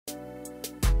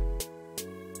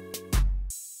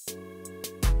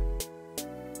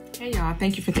Hey y'all,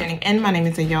 thank you for tuning in. My name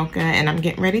is Ayoka and I'm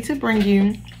getting ready to bring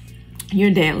you your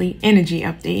daily energy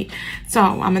update. So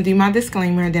I'm gonna do my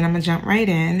disclaimer and then I'm gonna jump right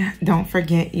in. Don't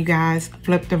forget, you guys,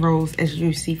 flip the roles as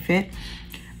you see fit.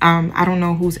 I don't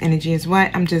know whose energy is what.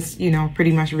 I'm just,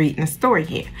 pretty much reading a story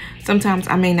here. Sometimes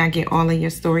I may not get all of your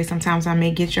story. Sometimes I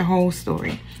may get your whole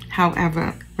story.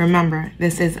 However, remember,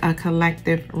 this is a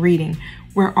collective reading.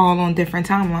 We're all on different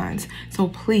timelines. So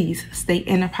please stay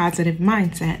in a positive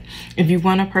mindset. If you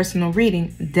want a personal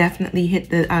reading, definitely hit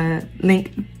the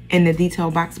link in the detail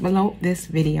box below this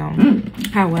video.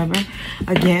 However,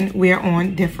 again, we're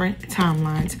on different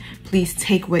timelines. Please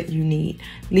take what you need,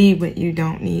 leave what you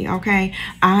don't need, okay?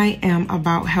 I am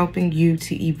about helping you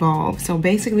to evolve. So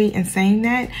basically, in saying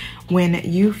that, when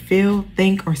you feel,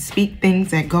 think, or speak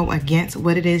things that go against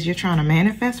what it is you're trying to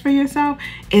manifest for yourself,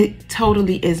 it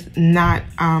totally is not,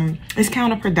 it's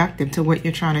counterproductive to what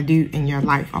you're trying to do in your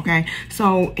life, okay?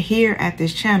 So here at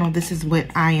this channel, this is what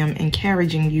I am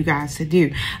encouraging you guys to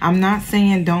do. I'm not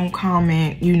saying don't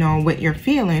comment, what you're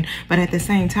feeling, but at the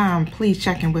same time, please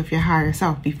check in with your higher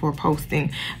self before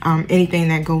posting anything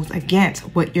that goes against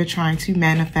what you're trying to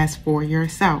manifest for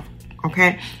yourself,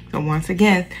 okay? So once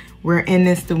again, we're in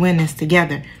this to win this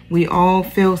together. We all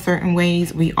feel certain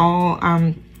ways. We all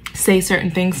say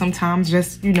certain things sometimes,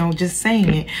 just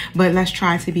saying it. But let's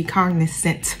try to be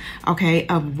cognizant, okay,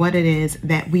 of what it is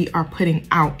that we are putting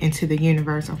out into the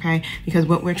universe, okay? Because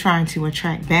what we're trying to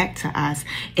attract back to us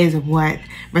is what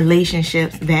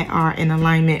relationships that are in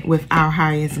alignment with our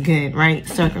highest good, right?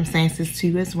 Circumstances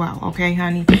too as well, okay,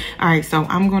 honey? All right, so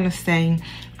I'm going to say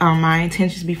my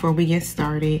intentions before we get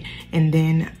started, and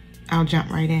then I'll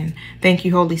jump right in. Thank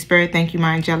you, Holy Spirit. Thank you,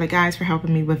 my angelic guides, for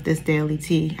helping me with this daily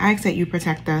tea. I ask that you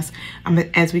protect us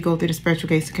as we go through the spiritual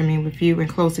gates to commune with you and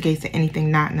close the gates to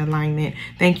anything not in alignment.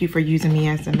 Thank you for using me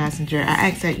as the messenger. I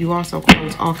ask that you also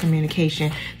close all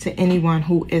communication to anyone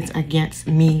who is against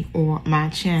me or my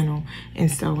channel.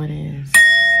 And so it is.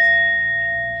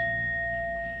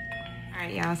 All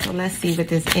right, y'all. So let's see what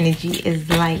this energy is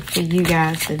like for you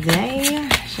guys today.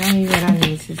 Show me what I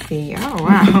need to see. Oh,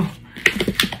 wow.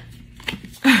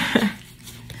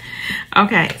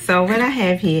 Okay, so what I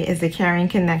have here is the Carrying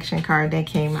Connection card that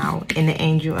came out in the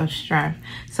Angel of Strength.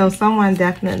 So someone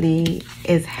definitely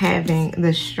is having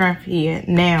the strength here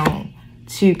now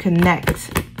to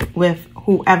connect with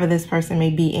whoever this person may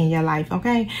be in your life,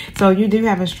 okay? So you do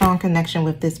have a strong connection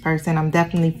with this person. I'm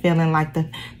definitely feeling like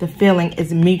the feeling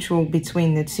is mutual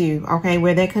between the two, okay?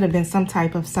 Where there could have been some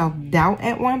type of self-doubt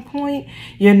at one point,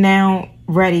 you're now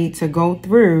ready to go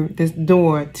through this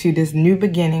door to this new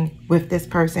beginning with this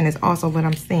person is also what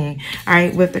I'm seeing. All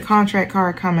right, with the contract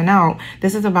card coming out,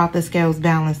 this is about the scales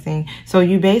balancing. So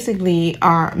you basically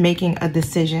are making a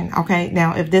decision, okay?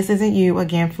 Now, if this isn't you,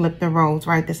 again, flip the roles,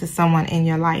 right? This is someone in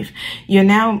your life. You're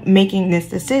now making this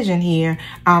decision here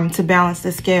to balance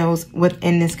the scales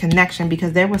within this connection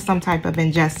because there was some type of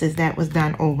injustice that was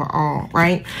done overall,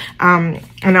 right?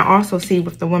 And I also see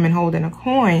with the woman holding a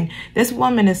coin, this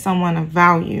woman is someone of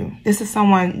value. This is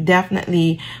someone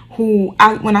definitely who,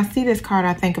 when I see this card,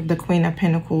 I think of the Queen of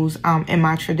Pentacles in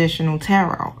my traditional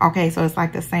tarot. Okay, so it's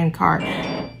like the same card.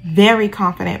 Very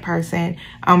confident person,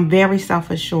 very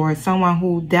self-assured, someone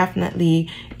who definitely,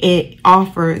 it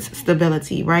offers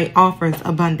stability, right? Offers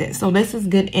abundance. So this is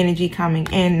good energy coming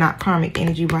in, not karmic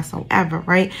energy whatsoever,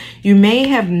 right? You may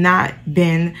have not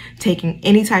been taking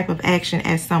any type of action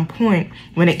at some point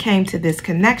when it came to this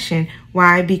connection.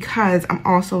 Why? Because I'm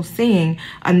also seeing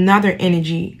another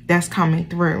energy that's coming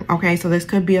through. Okay, so this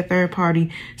could be a third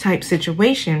party type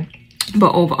situation.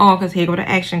 But overall, because here go the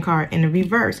action card in the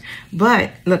reverse.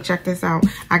 But look, check this out.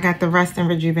 I got the rest and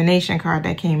rejuvenation card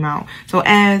that came out. So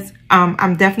as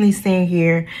I'm definitely seeing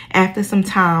here, after some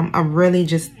time of really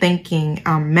just thinking,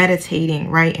 meditating,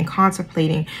 right, and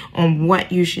contemplating on what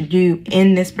you should do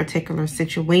in this particular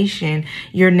situation,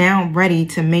 you're now ready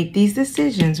to make these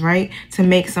decisions, right, to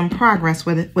make some progress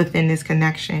within this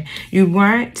connection. You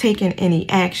weren't taking any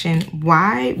action.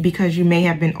 Why? Because you may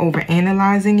have been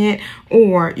overanalyzing it,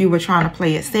 or you were trying to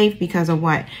play it safe because of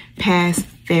what? Past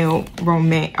failed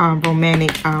romantic,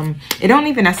 it don't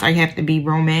even necessarily have to be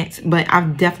romance, but I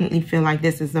definitely feel like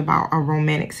this is about a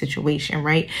romantic situation,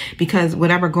 right? Because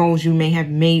whatever goals you may have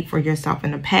made for yourself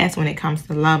in the past when it comes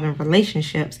to love and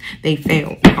relationships, they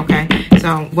failed, okay?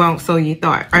 So, well, so you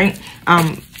thought, right?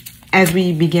 As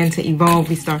we begin to evolve,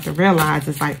 we start to realize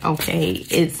it's like, okay,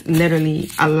 it's literally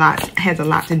has a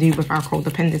lot to do with our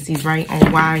codependencies, right?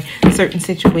 On why certain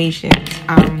situations,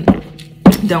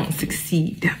 don't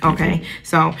succeed, okay?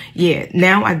 So yeah,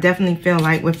 now I definitely feel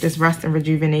like with this rest and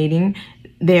rejuvenating,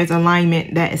 there's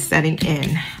alignment that is setting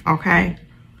in, okay?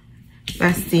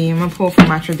 Let's see. I'm going to pull from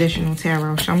my traditional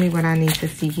tarot. Show me what I need to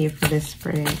see here for this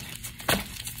spread.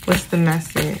 What's the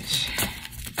message?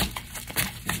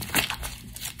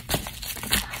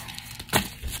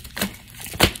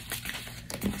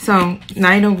 So,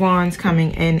 Knight of Wands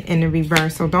coming in the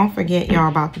reverse. So don't forget, y'all,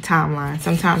 about the timeline.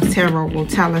 Sometimes tarot will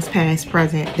tell us past,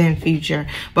 present, then future.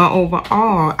 But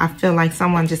overall, I feel like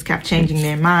someone just kept changing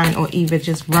their mind or even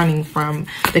just running from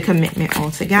the commitment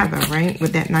altogether, right?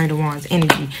 With that Knight of Wands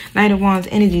energy. Knight of Wands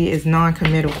energy is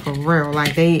non-committal for real.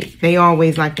 Like, they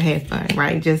always like to have fun,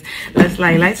 right? Just,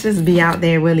 let's just be out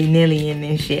there willy-nilly in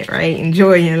this shit, right?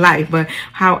 Enjoy your life. But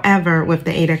however, with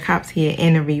the Eight of Cups here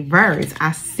in the reverse,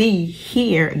 I see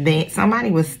here that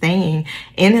somebody was staying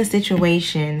in a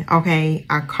situation, okay,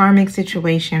 a karmic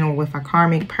situation or with a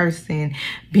karmic person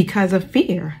because of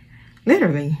fear.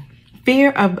 Literally.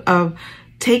 Fear of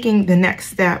taking the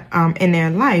next step in their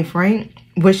life, right?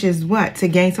 Which is what? To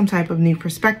gain some type of new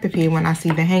perspective here when I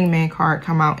see the Hangman card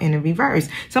come out in the reverse.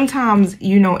 Sometimes,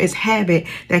 you know, it's habit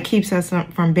that keeps us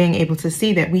from being able to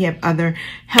see that we have other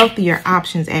healthier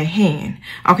options at hand.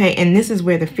 Okay, and this is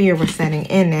where the fear was setting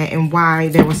in at and why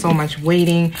there was so much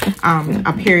waiting,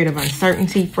 a period of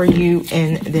uncertainty for you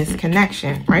in this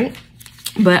connection, right?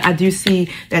 But I do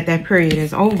see that that period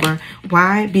is over.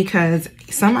 Why? Because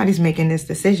somebody's making this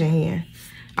decision here.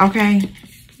 Okay.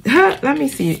 Let me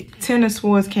see. Ten of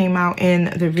Swords came out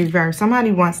in the reverse.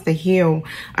 Somebody wants to heal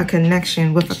a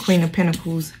connection with a Queen of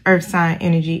Pentacles, Earth sign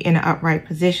energy in an upright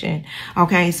position.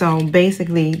 Okay, so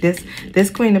basically this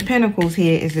Queen of Pentacles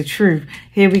here is the truth.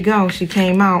 Here we go. She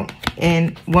came out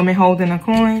and woman holding a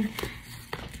coin.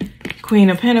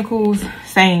 Queen of Pentacles,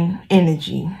 same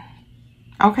energy.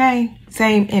 Okay,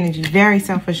 same energy. Very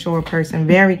self-assured person,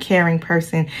 very caring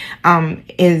person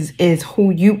is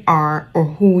who you are or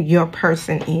who your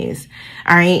person is.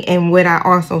 All right, and what I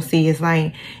also see is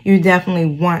like you definitely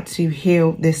want to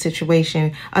heal this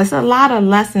situation. It's a lot of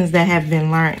lessons that have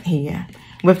been learned here.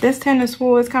 With this Ten of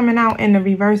Swords coming out in the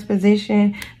reverse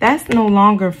position, that's no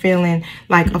longer feeling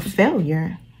like a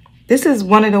failure. This is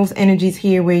one of those energies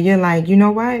here where you're like, you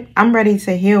know what? I'm ready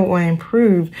to heal or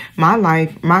improve my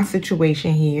life, my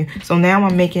situation here. So now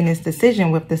I'm making this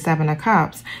decision with the Seven of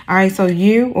Cups. All right, so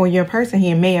you or your person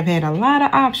here may have had a lot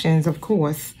of options, of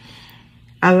course.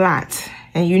 A lot.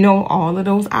 And you know all of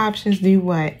those options do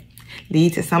what?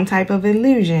 Lead to some type of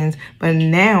illusions. But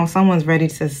now someone's ready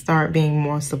to start being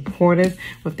more supportive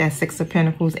with that Six of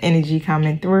Pentacles energy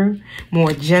coming through.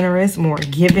 More generous, more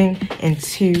giving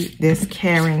into this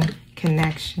caring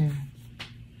connection.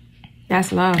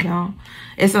 That's love, y'all.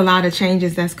 It's a lot of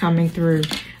changes that's coming through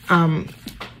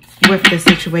with the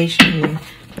situation here.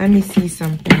 Let me see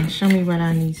something. Show me what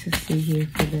I need to see here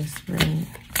for this, right?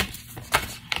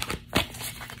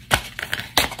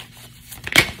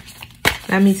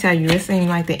 Let me tell you, it seems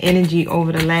like the energy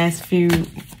over the last few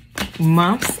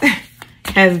months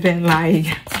has been like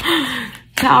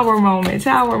tower moment,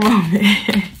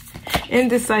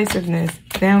 indecisiveness.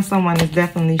 Now someone is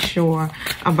definitely sure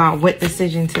about what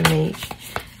decision to make.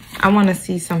 I want to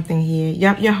see something here.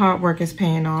 Yep, your hard work is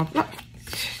paying off. Look,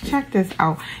 check this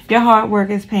out. Your hard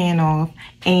work is paying off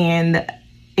and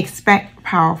expect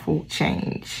powerful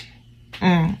change.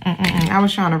 I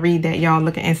was trying to read that, y'all,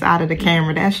 looking inside of the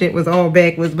camera. That shit was all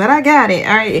backwards, but I got it.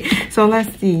 All right, so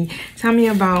let's see. Tell me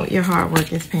about your hard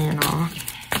work is paying off.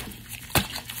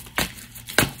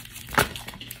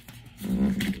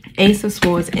 Ace of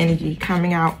Swords energy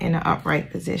coming out in an upright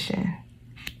position.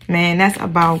 Man, that's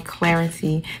about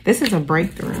clarity. This is a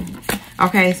breakthrough.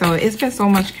 Okay, so it's been so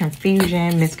much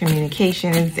confusion,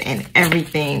 miscommunications, and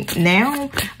everything. Now,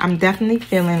 I'm definitely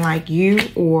feeling like you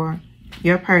or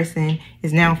your person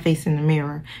is now facing the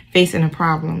mirror, facing the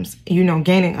problems, you know,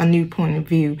 gaining a new point of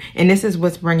view. And this is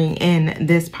what's bringing in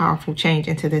this powerful change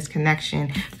into this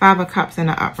connection. Five of Cups in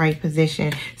an upright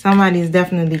position. Somebody is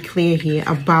definitely clear here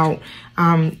about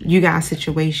you guys'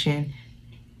 situation.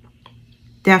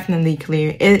 Definitely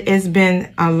clear. It's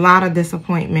been a lot of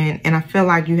disappointment, and I feel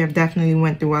like you have definitely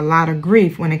went through a lot of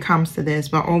grief when it comes to this.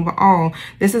 But overall,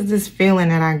 this is this feeling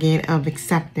that I get of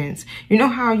acceptance. You know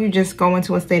how you just go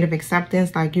into a state of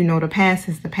acceptance? Like, you know, the past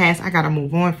is the past. I got to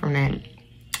move on from that.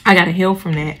 I got to heal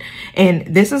from that. And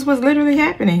this is what's literally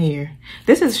happening here.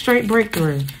 This is straight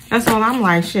breakthrough. That's all. I'm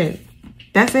like, shit.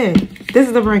 That's it. This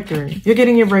is the breakthrough. You're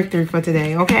getting your breakthrough for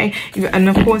today, okay? And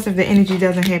of course, if the energy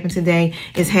doesn't happen today,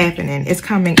 it's happening. It's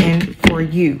coming in for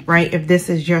you, right? If this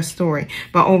is your story.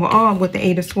 But overall, with the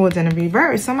Eight of Swords in the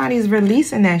reverse, somebody's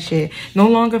releasing that shit. No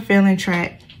longer feeling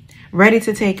trapped. Ready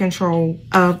to take control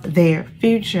of their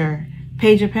future.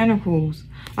 Page of Pentacles.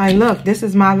 Like, look, this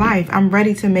is my life. I'm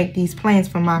ready to make these plans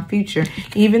for my future.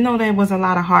 Even though there was a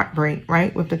lot of heartbreak,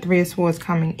 right? With the Three of Swords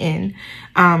coming in.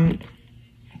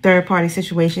 Third party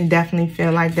situation, definitely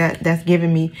feel like that's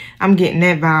giving me, I'm getting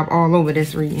that vibe all over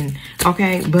this reading.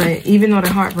 Okay, but even though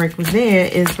the heartbreak was there,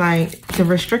 it's like the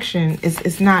restriction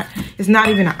it's not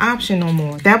even an option no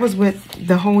more. That was what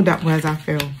the hold up was, I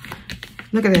feel.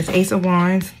 Look at this, Ace of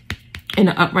Wands in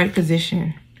an upright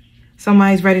position.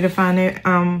 Somebody's ready to find their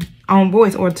own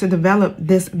voice or to develop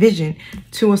this vision.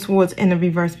 Two of Swords in the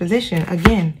reverse position.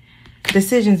 Again,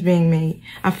 decisions being made.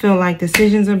 I feel like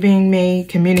decisions are being made.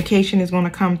 Communication is going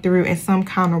to come through in some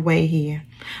kind of way here.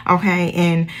 Okay.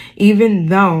 And even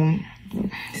though,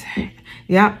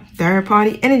 yep, third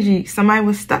party energy, somebody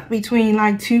was stuck between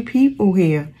like two people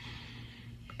here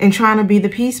and trying to be the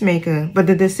peacemaker. But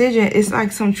the decision, it's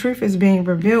like some truth is being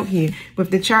revealed here.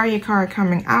 With the Chariot card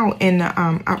coming out in the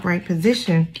upright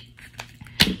position,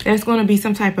 there's going to be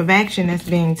some type of action that's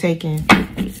being taken.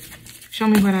 Show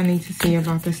me what I need to see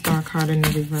about the Star card in the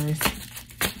reverse.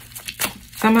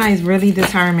 Somebody's really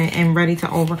determined and ready to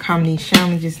overcome these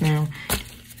challenges now.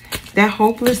 That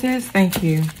hopelessness, thank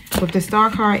you. With the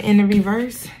Star card in the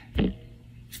reverse,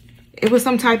 it was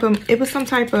some type of,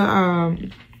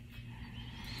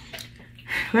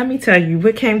 let me tell you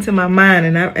what came to my mind.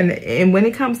 And when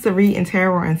it comes to reading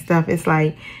tarot and stuff, it's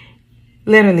like,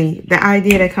 literally, the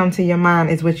idea that comes to your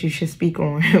mind is what you should speak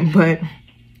on. But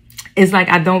it's like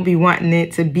I don't be wanting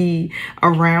it to be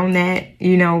around that,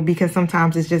 you know, because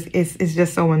sometimes it's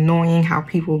just so annoying how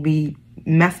people be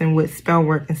messing with spell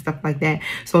work and stuff like that.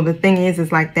 So the thing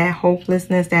is like that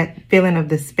hopelessness, that feeling of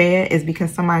despair is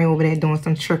because somebody over there doing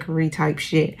some trickery type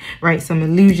shit, right? Some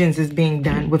illusions is being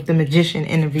done with the Magician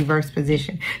in the reverse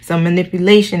position. Some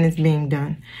manipulation is being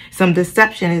done. Some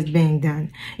deception is being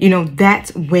done. You know,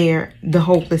 that's where the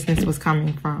hopelessness was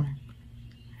coming from.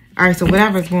 All right, so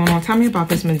whatever's going on, tell me about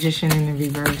this Magician in the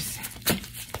reverse.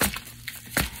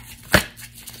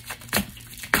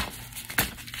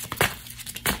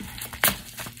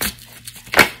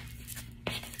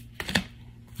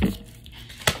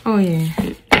 Oh, yeah.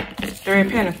 Three of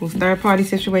Pentacles, third party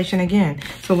situation again.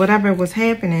 So whatever was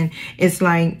happening, it's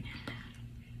like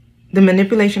the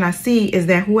manipulation I see is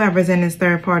that whoever's in this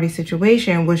third party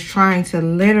situation was trying to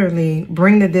literally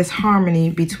bring the disharmony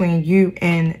between you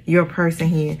and your person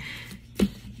here.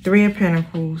 Three of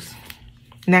Pentacles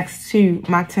next to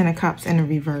my Ten of Cups in the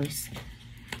reverse.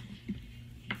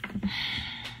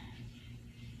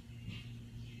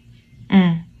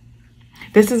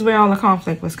 This is where all the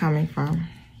conflict was coming from.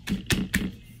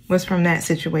 Was from that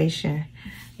situation.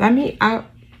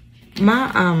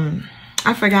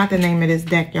 I forgot the name of this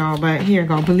deck, y'all, but here you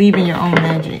go. Believe in Your Own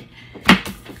Magic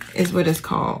is what it's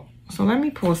called. So let me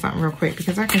pull something real quick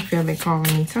because I can feel it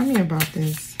calling me. Tell me about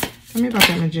this. Tell me about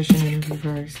that Magician in the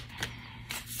reverse.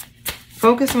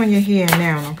 Focus on your here and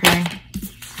now, okay?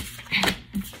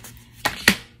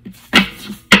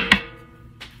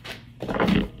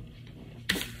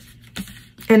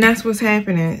 And that's what's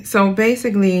happening. So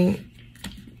basically,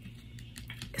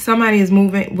 somebody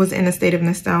was in a state of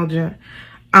nostalgia.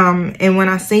 And when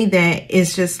I say that,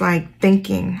 it's just like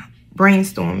thinking,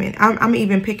 brainstorming. I'm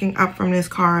even picking up from this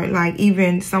card, like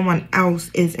even someone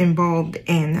else is involved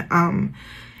in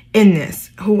this.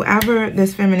 Whoever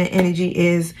this feminine energy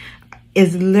is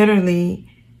literally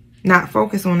not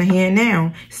focused on the here and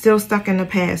now, still stuck in the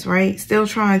past, right? Still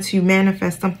trying to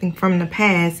manifest something from the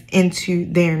past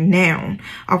into their now,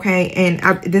 okay? And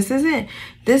this is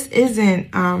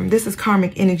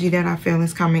karmic energy that I feel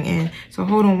is coming in. So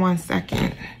hold on one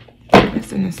second.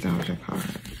 It's the nostalgia card.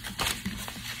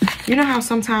 You know how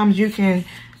sometimes you can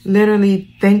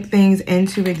literally think things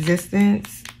into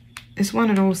existence? It's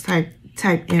one of those type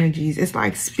energies. It's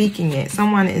like speaking it.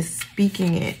 Someone is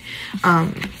speaking it,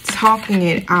 talking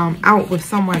it out with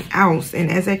someone else.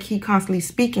 And as they keep constantly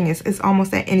speaking, it's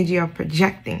almost that energy of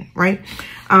projecting, right?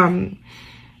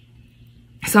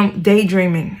 Some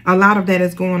daydreaming. A lot of that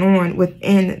is going on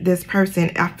within this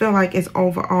person. I feel like it's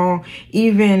overall,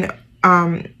 even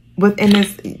within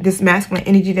this masculine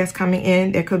energy that's coming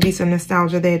in, there could be some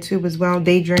nostalgia there too as well.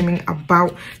 Daydreaming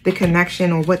about the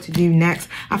connection or what to do next.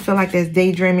 I feel like there's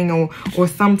daydreaming or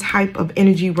some type of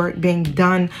energy work being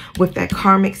done with that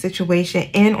karmic situation.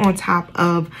 And on top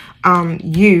of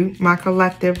you, my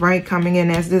collective, right, coming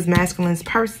in as this masculine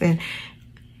person,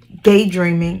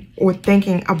 daydreaming or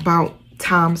thinking about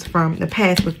times from the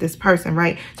past with this person,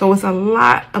 right? So it's a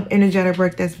lot of energetic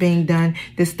work that's being done.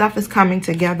 This stuff is coming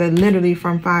together literally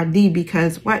from 5D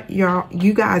because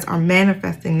you guys are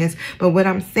manifesting this. But what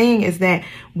I'm saying is that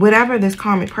whatever this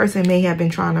karmic person may have been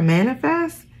trying to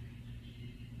manifest,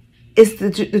 it's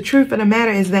the truth of the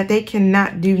matter is that they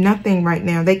cannot do nothing right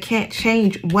now. They can't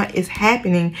change what is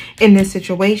happening in this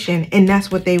situation. And that's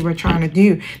what they were trying to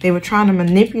do. They were trying to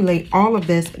manipulate all of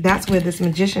this. That's where this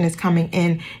magician is coming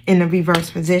in the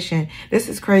reverse position. This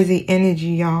is crazy energy,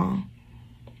 y'all.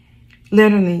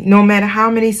 Literally, no matter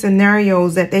how many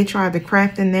scenarios that they tried to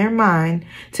craft in their mind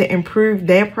to improve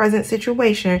their present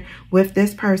situation with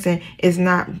this person, it's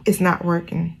not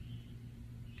working.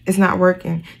 It's not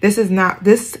working.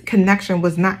 This connection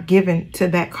was not given to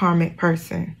that karmic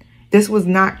person. This was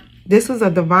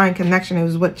a divine connection. It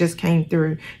was what just came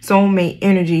through. Soulmate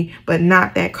energy, but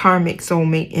not that karmic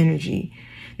soulmate energy.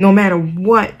 No matter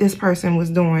what this person was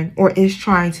doing or is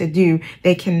trying to do,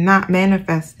 they cannot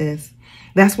manifest this.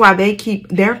 That's why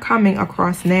they're coming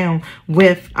across now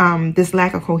with this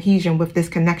lack of cohesion, with this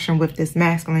connection, with this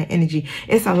masculine energy.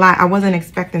 It's a lot. I wasn't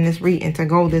expecting this reading to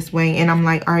go this way. And I'm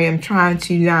like, all right, I'm trying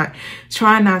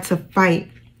not to fight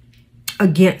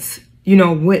against, you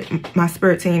know, what my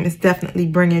spirit team is definitely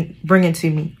bringing to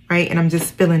me, right? And I'm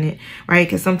just feeling it, right?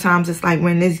 Because sometimes it's like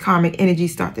when these karmic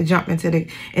energies start to jump into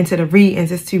the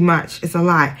readings, it's too much. It's a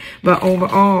lot. But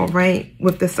overall, right,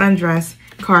 with the sundress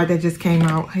card that just came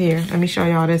out here, let me show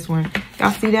y'all this one. Y'all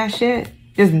see that shit?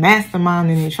 Just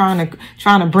masterminding it,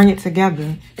 trying to bring it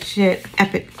together. Shit,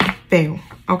 epic fail.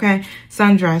 Okay,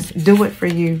 sundress, do it for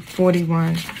you.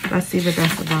 41. Let's see what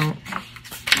that's about.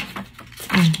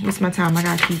 What's my time? I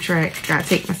gotta keep track. Gotta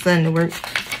take my son to work.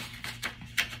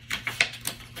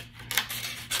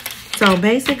 So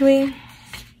basically,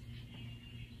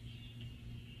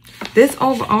 this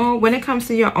overall, when it comes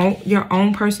to your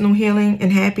own personal healing and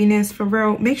happiness, for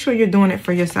real, make sure you're doing it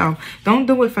for yourself. Don't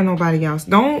do it for nobody else.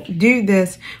 Don't do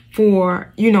this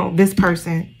for, you know, this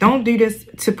person. Don't do this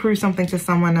to prove something to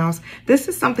someone else. This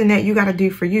is something that you got to do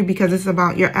for you because it's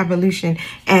about your evolution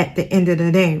at the end of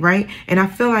the day, right? And I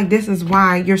feel like this is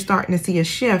why you're starting to see a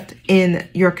shift in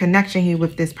your connection here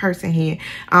with this person here,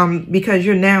 because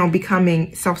you're now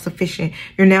becoming self-sufficient.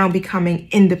 You're now becoming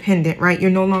independent, right?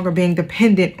 You're no longer being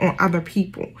dependent on other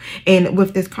people. And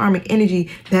with this karmic energy,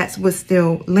 that's what's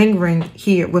still lingering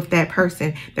here with that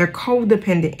person. They're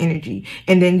codependent energy.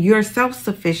 And then you're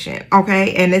self-sufficient.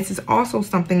 Okay, and this is also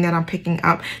something that I'm picking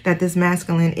up that this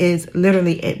masculine is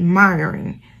literally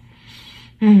admiring.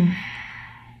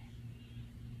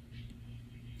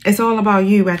 It's all about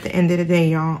you at the end of the day,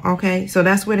 y'all. Okay, so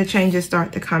that's where the changes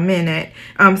start to come in at.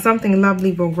 Something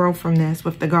lovely will grow from this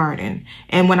with the garden.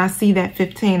 And when I see that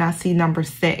 15, I see number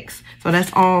 6. So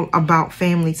that's all about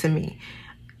family to me.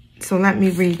 So let me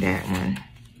read that one.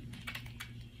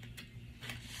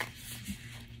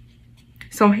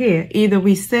 So here, either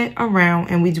we sit around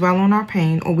and we dwell on our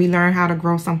pain, or we learn how to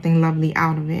grow something lovely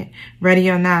out of it.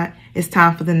 Ready or not, it's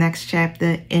time for the next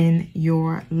chapter in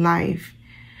your life.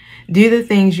 Do the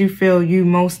things you feel you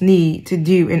most need to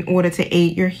do in order to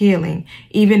aid your healing,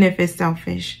 even if it's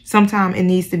selfish. Sometimes it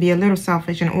needs to be a little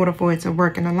selfish in order for it to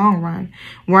work in the long run.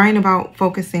 Worry about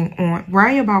focusing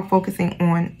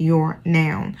on your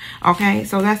now. Okay,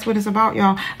 so that's what it's about,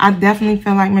 y'all. I definitely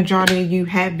feel like majority of you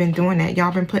have been doing that.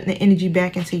 Y'all been putting the energy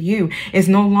back into you. It's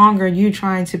no longer you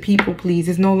trying to people please.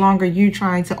 It's no longer you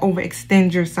trying to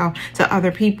overextend yourself to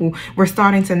other people. We're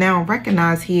starting to now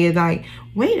recognize here, like,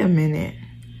 wait a minute.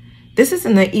 This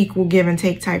isn't an equal give and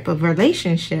take type of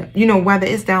relationship, you know, whether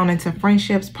it's down into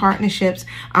friendships, partnerships,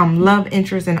 love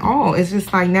interests and all. It's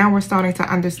just like now we're starting to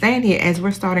understand here as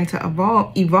we're starting to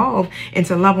evolve and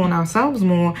to love on ourselves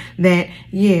more that,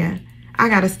 yeah, I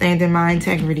got to stand in my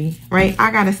integrity, right?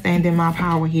 I got to stand in my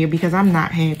power here because I'm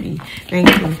not happy. Thank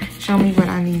you. Show me what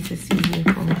I need to see here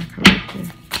for my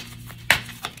collective.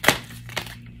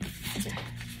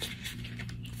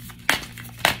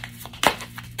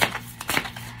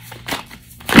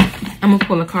 I'm going to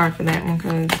pull a card for that one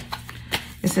because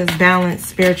it says balance,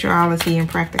 spirituality, and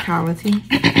practicality.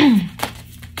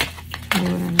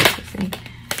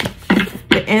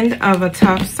 The end of a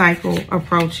tough cycle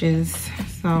approaches.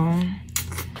 So,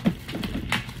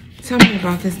 tell me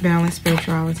about this balance,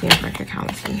 spirituality, and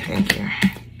practicality. Thank you.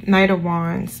 Knight of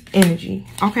Wands, energy.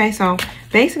 Okay, so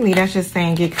basically that's just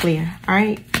saying get clear, all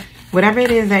right? Whatever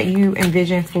it is that you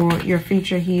envision for your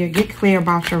future here, get clear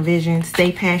about your vision,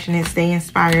 stay passionate, stay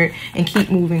inspired, and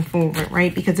keep moving forward,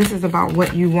 right? Because this is about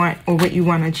what you want or what you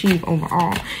want to achieve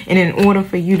overall. And in order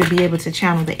for you to be able to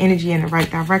channel the energy in the right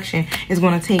direction, it's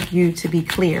going to take you to be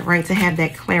clear, right? To have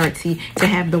that clarity, to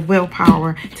have the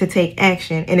willpower to take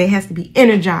action. And it has to be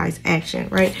energized action,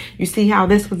 right? You see how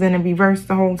this was in a reverse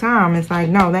the whole time. It's like,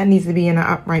 no, that needs to be in an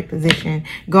upright position.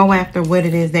 Go after what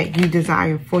it is that you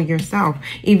desire for yourself,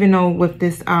 even though know with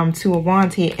this Two of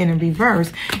Wands here in a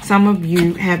reverse, some of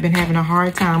you have been having a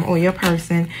hard time, or your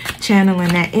person channeling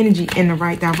that energy in the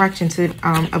right direction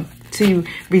to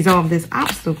resolve this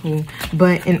obstacle.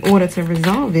 But in order to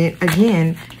resolve it,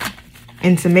 again,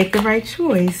 and to make the right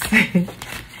choice,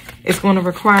 it's going to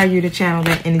require you to channel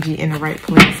that energy in the right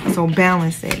place. So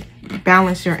balance it.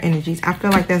 Balance your energies. I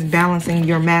feel like that's balancing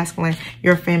your masculine,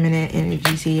 your feminine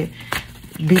energies here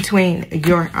between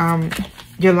your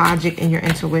logic and your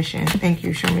intuition. Thank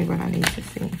you. Show me what I need to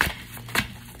see.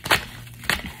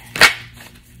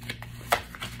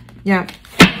 Yep.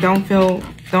 Don't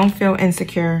feel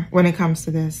insecure when it comes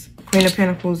to this. Queen of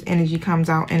Pentacles energy comes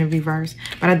out in a reverse.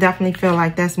 But I definitely feel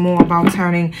like that's more about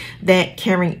turning that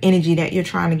caring energy that you're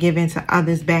trying to give into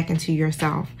others back into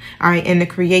yourself. All right. And to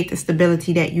create the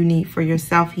stability that you need for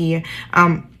yourself here.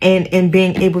 And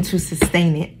being able to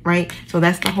sustain it. Right. So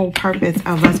that's the whole purpose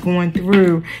of us going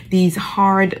through these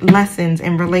hard lessons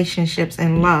in relationships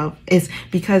and love. Is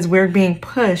because we're being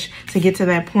pushed to get to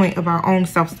that point of our own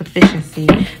self-sufficiency.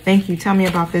 Thank you. Tell me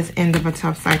about this end of a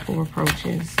tough cycle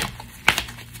approaches.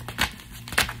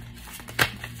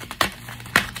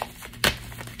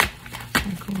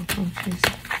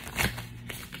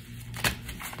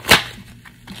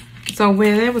 So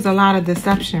where there was a lot of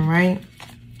deception, right?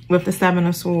 With the Seven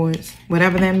of Swords,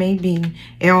 whatever that may be,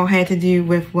 it all had to do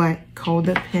with what?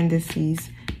 Codependencies.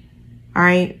 All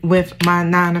right, with my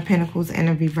Nine of Pentacles in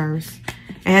a reverse.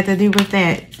 It had to do with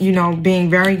that, you know, being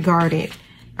very guarded.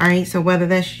 All right, so whether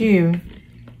that's you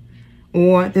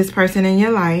or this person in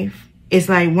your life, it's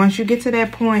like once you get to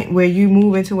that point where you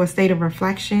move into a state of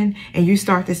reflection and you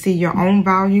start to see your own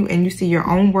value and you see your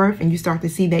own worth and you start to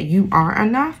see that you are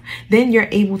enough, then you're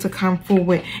able to come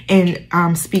forward and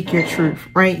speak your truth,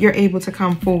 right? You're able to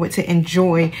come forward to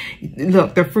enjoy,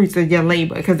 look, the fruits of your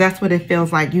labor, because that's what it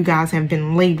feels like. You guys have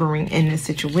been laboring in this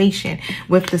situation.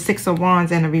 With the Six of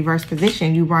Wands in a reverse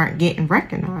position, you weren't getting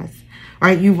recognized.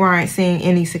 Right? You weren't seeing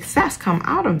any success come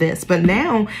out of this. But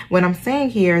now what I'm saying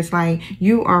here is like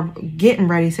you are getting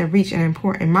ready to reach an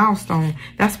important milestone.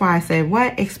 That's why I said,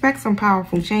 what? Expect some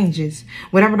powerful changes.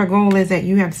 Whatever the goal is that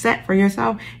you have set for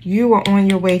yourself, you are on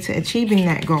your way to achieving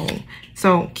that goal.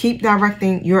 So keep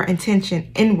directing your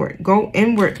intention inward. Go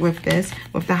inward with this,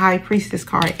 with the High Priestess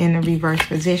card in the reverse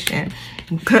position.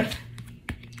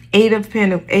 Eight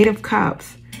of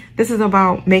Cups. This is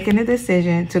about making a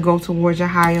decision to go towards your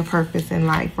higher purpose in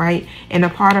life, right? And a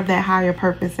part of that higher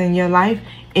purpose in your life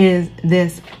is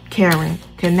this caring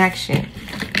connection.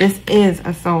 This is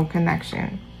a soul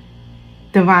connection,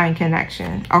 divine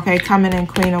connection, okay? Coming in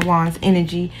Queen of Wands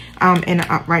energy in the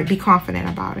upright. Be confident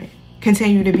about it.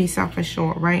 Continue to be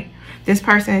self-assured, right? This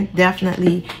person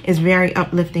definitely is very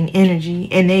uplifting energy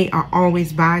and they are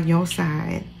always by your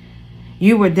side.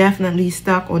 You were definitely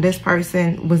stuck, or this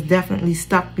person was definitely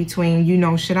stuck between, you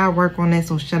know, should I work on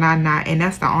this or should I not? And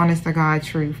that's the honest to God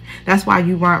truth. That's why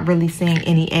you weren't really seeing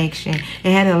any action.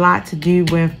 It had a lot to do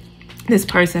with this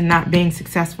person not being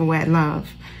successful at love.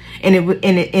 And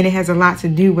it has a lot to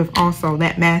do with also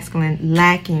that masculine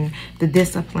lacking the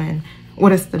discipline or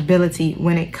the stability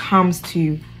when it comes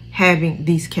to having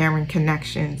these caring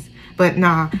connections. But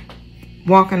nah,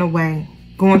 walking away,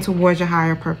 going towards your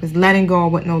higher purpose, letting go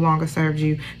of what no longer serves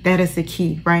you. That is the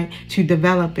key, right? To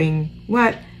developing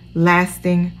what?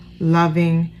 Lasting,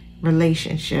 loving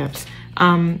relationships.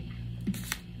 I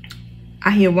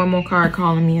hear one more card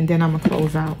calling me and then I'm going to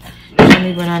close out. Tell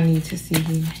me what I need to see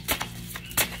here.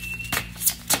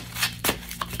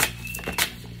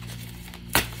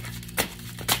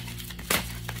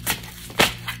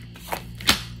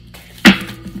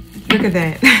 Look at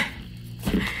that.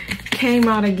 Came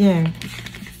out again.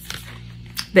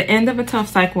 The end of a tough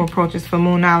cycle approaches for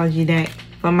Moonology deck.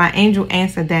 For my Angel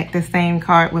Answer deck, the same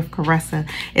card with Caressa.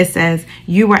 It says,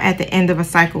 you are at the end of a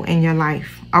cycle in your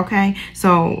life. Okay?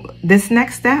 So this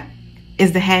next step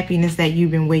is the happiness that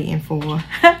you've been waiting for.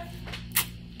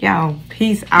 Y'all,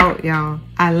 peace out, y'all.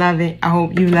 I love it. I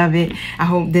hope you love it. I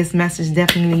hope this message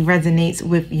definitely resonates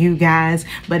with you guys.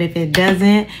 But if it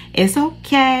doesn't, it's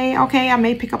okay. Okay, I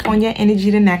may pick up on your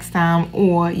energy the next time.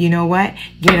 Or, you know what?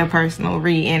 Get a personal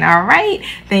reading. All right?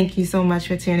 Thank you so much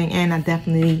for tuning in. I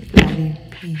definitely love you.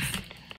 Peace.